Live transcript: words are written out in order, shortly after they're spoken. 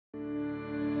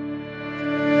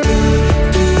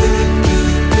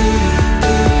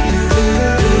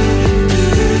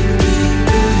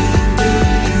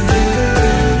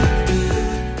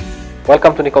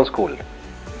Welcome to Nikon School,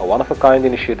 a one-of-a-kind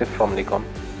initiative from Nikon,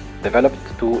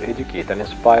 developed to educate and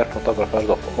inspire photographers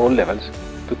of all levels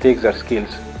to take their skills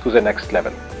to the next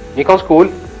level. Nikon School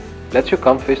lets you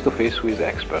come face-to-face with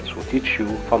experts who teach you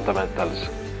fundamentals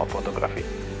of photography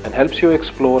and helps you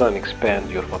explore and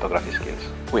expand your photography skills.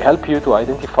 We help you to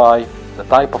identify the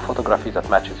type of photography that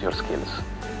matches your skills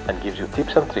and gives you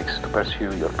tips and tricks to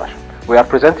pursue your passion. We are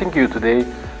presenting you today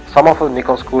some of the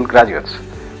Nikon School graduates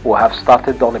who have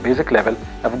started on a basic level,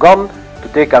 have gone to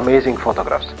take amazing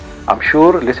photographs. I'm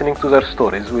sure listening to their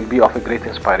stories will be of a great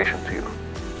inspiration to you.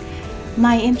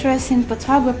 My interest in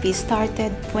photography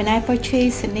started when I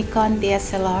purchased a Nikon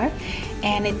DSLR,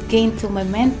 and it gained to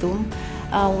momentum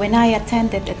when I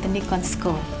attended at the Nikon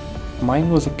School.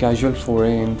 Mine was a casual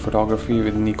foray in photography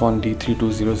with Nikon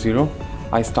D3200.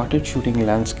 I started shooting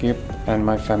landscape and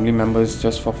my family members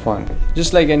just for fun.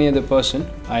 Just like any other person,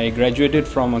 I graduated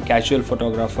from a casual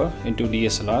photographer into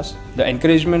DSLRs. The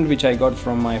encouragement which I got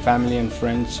from my family and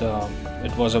friends,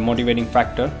 it was a motivating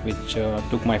factor which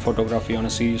took my photography on a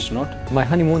serious note. My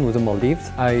honeymoon was in Maldives.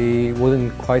 I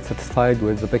wasn't quite satisfied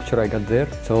with the picture I got there,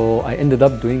 so I ended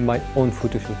up doing my own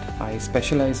photo shoot. I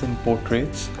specialize in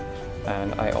portraits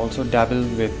and I also dabble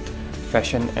with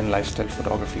fashion and lifestyle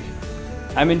photography.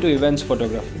 I'm into events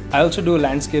photography. I also do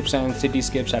landscapes and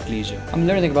cityscapes at leisure. I'm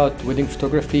learning about wedding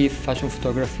photography, fashion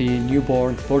photography,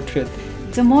 newborn, portrait.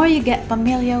 The more you get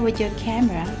familiar with your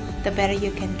camera, the better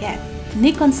you can get.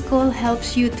 Nikon School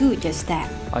helps you do just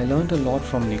that. I learned a lot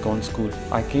from Nikon School.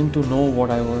 I came to know what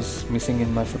I was missing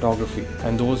in my photography,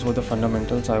 and those were the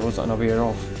fundamentals I was unaware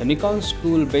of. The Nikon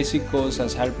School basic course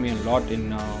has helped me a lot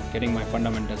in getting my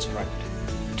fundamentals right.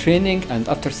 Training and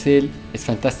after sale is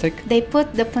fantastic. They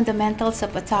put the fundamentals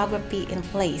of photography in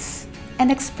place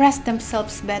and express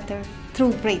themselves better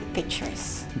through great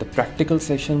pictures. The practical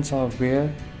sessions are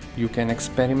where you can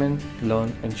experiment,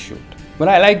 learn and shoot. But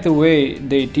I like the way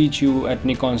they teach you at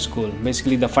Nikon School,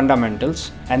 basically the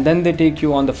fundamentals, and then they take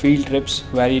you on the field trips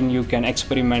wherein you can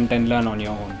experiment and learn on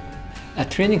your own. A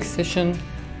training session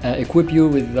equip you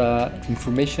with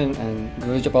information and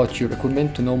knowledge about your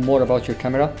equipment to know more about your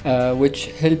camera, which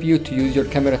help you to use your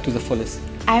camera to the fullest.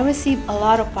 I received a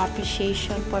lot of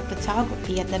appreciation for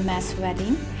photography at the mass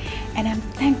wedding, and I'm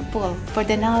thankful for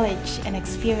the knowledge and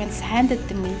experience handed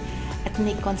to me at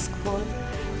Nikon School,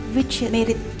 which made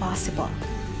it possible.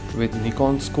 With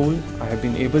Nikon School, I have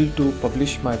been able to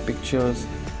publish my pictures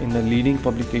in the leading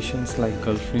publications like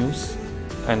Gulf News,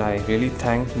 and I really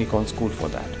thank Nikon School for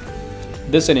that.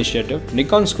 This initiative,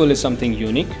 Nikon School, is something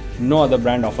unique. No other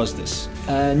brand offers this.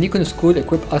 Nikon School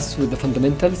equip us with the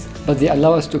fundamentals, but they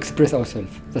allow us to express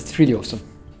ourselves. That's really awesome.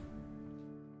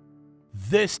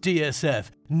 This DSF,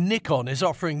 Nikon is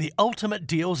offering the ultimate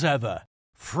deals ever.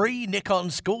 Free Nikon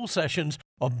School Sessions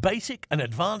on basic and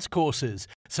advanced courses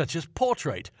such as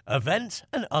portrait, events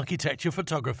and architecture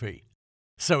photography.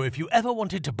 So if you ever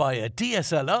wanted to buy a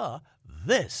DSLR,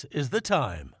 this is the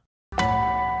time.